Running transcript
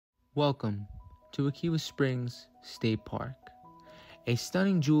Welcome to Wekiwa Springs State Park, a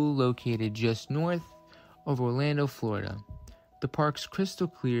stunning jewel located just north of Orlando, Florida. The park's crystal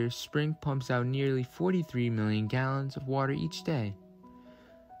clear spring pumps out nearly 43 million gallons of water each day,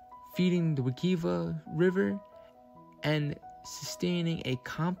 feeding the Wekiwa River and sustaining a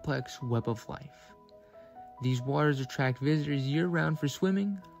complex web of life. These waters attract visitors year-round for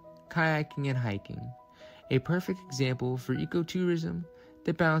swimming, kayaking, and hiking, a perfect example for ecotourism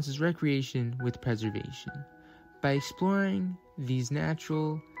that balances recreation with preservation. By exploring these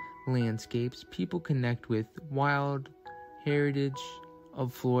natural landscapes, people connect with wild heritage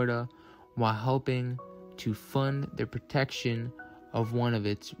of Florida while helping to fund the protection of one of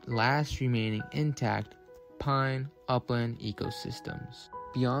its last remaining intact pine upland ecosystems.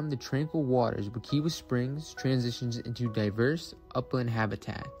 Beyond the tranquil waters, Wekiwa Springs transitions into diverse upland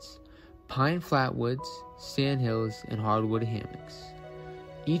habitats, pine flatwoods, sandhills, and hardwood hammocks.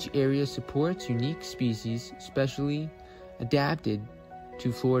 Each area supports unique species specially adapted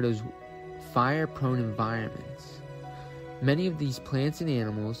to Florida's fire-prone environments. Many of these plants and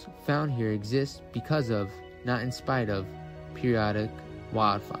animals found here exist because of, not in spite of, periodic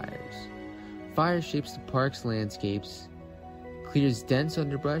wildfires. Fire shapes the park's landscapes, clears dense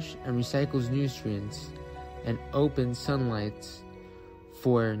underbrush, and recycles nutrients, and opens sunlight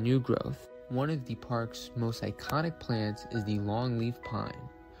for new growth. One of the park's most iconic plants is the Longleaf pine.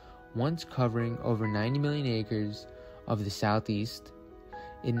 Once covering over 90 million acres of the southeast,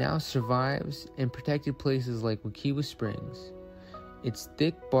 it now survives in protected places like Wekiwa Springs. Its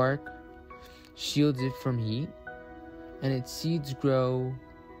thick bark shields it from heat, and its seeds grow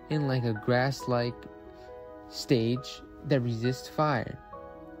in like a grass-like stage that resists fire.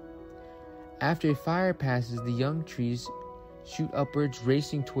 After a fire passes, the young trees shoot upwards,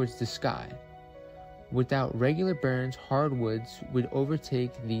 racing towards the sky. Without regular burns, hardwoods would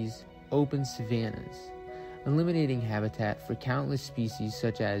overtake these open savannas, eliminating habitat for countless species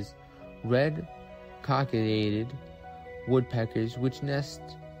such as red-cockaded woodpeckers, which nest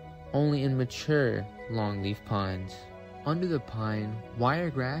only in mature longleaf pines. Under the pine,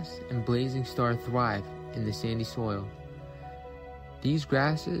 wiregrass and blazing star thrive in the sandy soil. These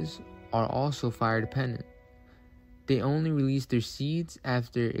grasses are also fire dependent. They only release their seeds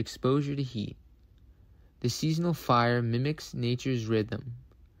after exposure to heat. The seasonal fire mimics nature's rhythm,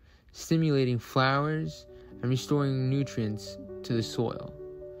 stimulating flowers and restoring nutrients to the soil.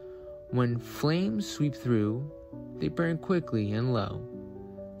 When flames sweep through, they burn quickly and low,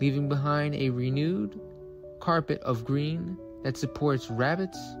 leaving behind a renewed carpet of green that supports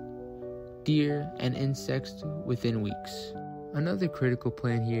rabbits, deer, and insects within weeks. Another critical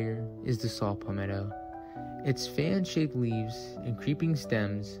plant here is the saw palmetto. Its fan-shaped leaves and creeping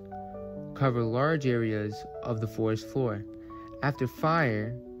stems cover large areas of the forest floor. After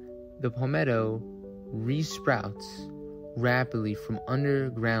fire, the palmetto resprouts rapidly from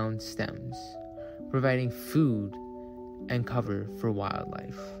underground stems, providing food and cover for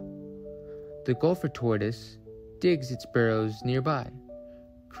wildlife. The Gopher tortoise digs its burrows nearby,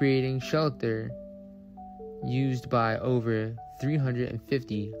 creating shelter used by over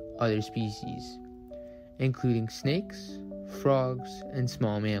 350 other species, including snakes, frogs, and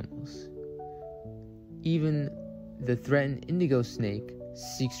small mammals. Even the threatened indigo snake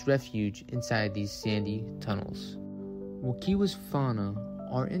seeks refuge inside these sandy tunnels. Wekiwa's fauna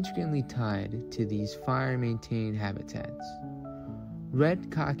are intricately tied to these fire-maintained habitats.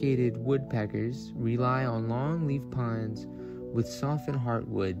 Red-cockaded woodpeckers rely on long-leaf pines with softened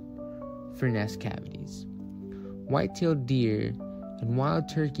heartwood for nest cavities. White-tailed deer and wild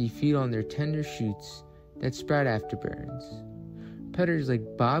turkey feed on their tender shoots that sprout after burns. Predators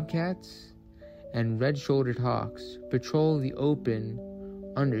like bobcats and red-shouldered hawks patrol the open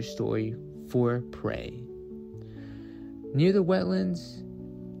understory for prey. Near the wetlands,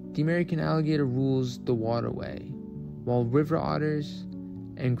 the American alligator rules the waterway, while river otters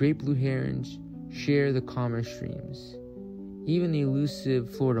and great blue herons share the calmer streams. Even the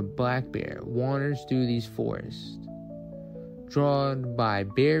elusive Florida black bear wanders through these forests, drawn by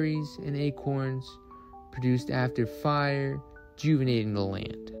berries and acorns produced after fire, rejuvenating the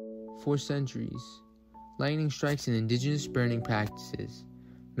land. For centuries, lightning strikes and indigenous burning practices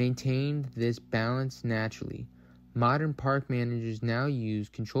maintained this balance naturally. Modern park managers now use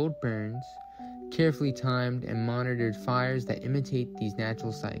controlled burns, carefully timed and monitored fires that imitate these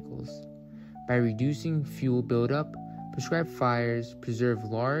natural cycles. By reducing fuel buildup, prescribed fires preserve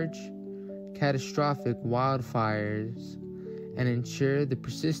large, catastrophic wildfires and ensure the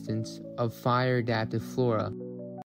persistence of fire-adapted flora